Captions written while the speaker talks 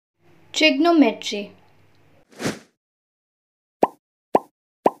Trigonometry.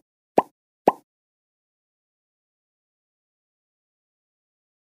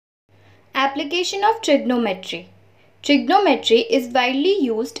 Application of trigonometry. Trigonometry is widely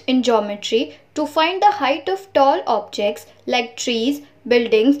used in geometry to find the height of tall objects like trees,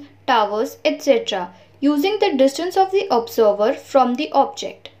 buildings, towers, etc. using the distance of the observer from the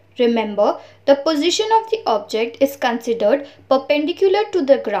object. Remember, the position of the object is considered perpendicular to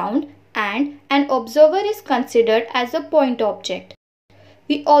the ground and an observer is considered as a point object.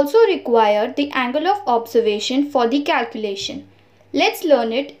 We also require the angle of observation for the calculation. Let's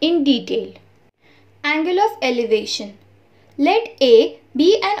learn it in detail. Angle of elevation. Let A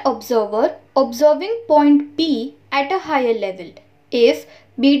be an observer observing point B at a higher level. If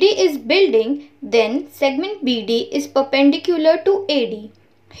BD is building, then segment BD is perpendicular to AD.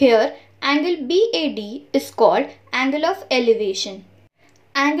 Here, angle BAD is called angle of elevation.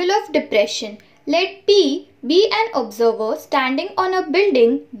 Angle of depression. Let P be an observer standing on a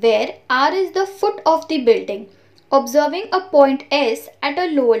building where R is the foot of the building, observing a point S at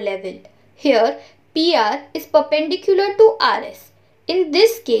a lower level. Here, PR is perpendicular to RS. In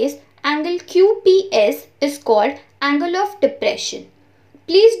this case, angle QPS is called angle of depression.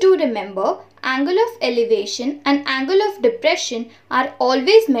 Please do remember, angle of elevation and angle of depression are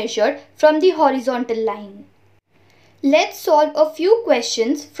always measured from the horizontal line. Let's solve a few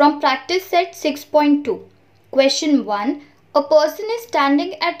questions from practice set 6.2. Question 1. A person is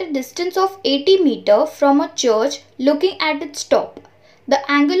standing at a distance of 80 meters from a church looking at its top. The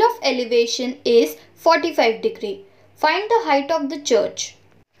angle of elevation is 45 degree. Find the height of the church.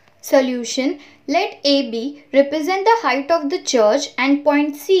 Solution. Let AB represent the height of the church and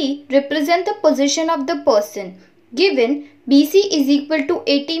point C represent the position of the person. Given BC is equal to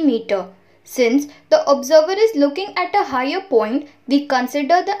 80 meters. Since the observer is looking at a higher point, we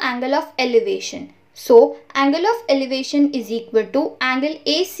consider the angle of elevation. So, angle of elevation is equal to angle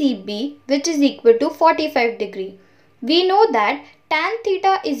ACB, which is equal to 45 degree. We know that tan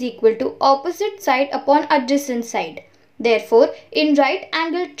theta is equal to opposite side upon adjacent side. Therefore, in right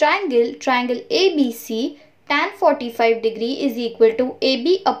angle triangle, triangle ABC, tan 45 degree is equal to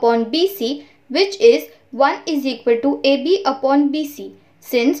AB upon BC, which is 1 is equal to AB upon BC,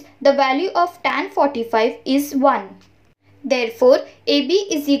 since the value of tan 45 is 1. Therefore, AB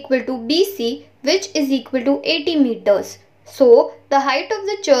is equal to BC, which is equal to 80 meters. So, the height of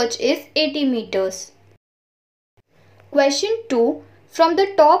the church is 80 meters. Question 2. From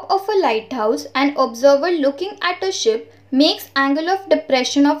the top of a lighthouse, an observer looking at a ship makes angle of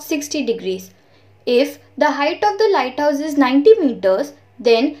depression of 60 degrees. If the height of the lighthouse is 90 meters,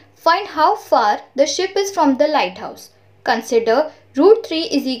 then find how far the ship is from the lighthouse. Consider root 3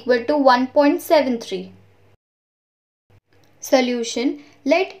 is equal to 1.73. Solution.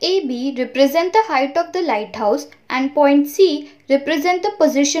 Let AB represent the height of the lighthouse and point C represent the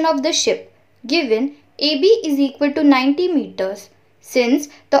position of the ship. Given AB is equal to 90 meters. Since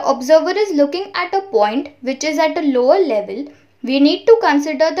the observer is looking at a point which is at a lower level, we need to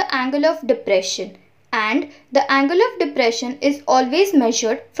consider the angle of depression, and the angle of depression is always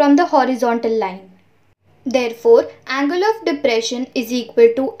measured from the horizontal line. Therefore, angle of depression is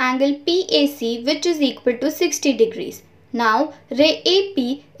equal to angle PAC, which is equal to 60 degrees. Now, ray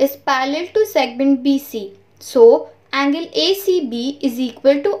AP is parallel to segment BC. So, angle ACB is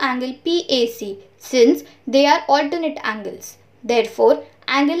equal to angle PAC since they are alternate angles. Therefore,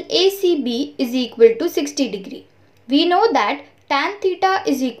 angle ACB is equal to 60 degree. We know that tan theta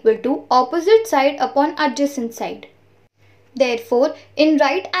is equal to opposite side upon adjacent side. Therefore, in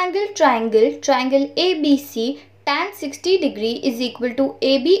right angle triangle, triangle ABC, tan 60 degree is equal to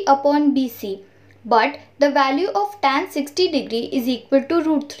AB upon BC. But the value of tan 60 degree is equal to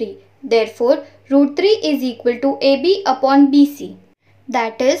root 3. Therefore, root 3 is equal to AB upon BC.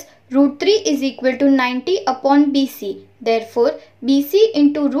 That is, root 3 is equal to 90 upon BC. Therefore, BC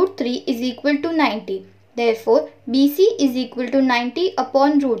into root 3 is equal to 90. Therefore, BC is equal to 90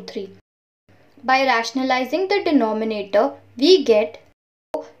 upon root 3. By rationalizing the denominator, we get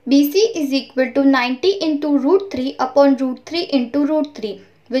BC is equal to 90 into root 3 upon root 3 into root 3,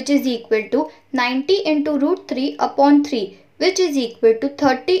 which is equal to 90 into root 3 upon 3, which is equal to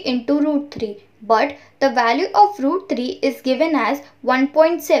 30 into root 3. But the value of root 3 is given as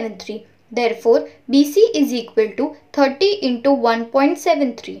 1.73. Therefore, BC is equal to 30 into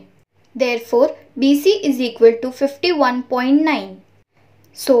 1.73. Therefore, BC is equal to 51.9.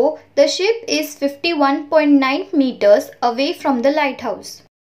 So, the ship is 51.9 meters away from the lighthouse.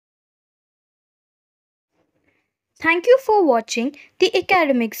 Thank you for watching the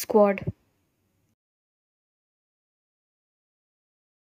Academix Squad.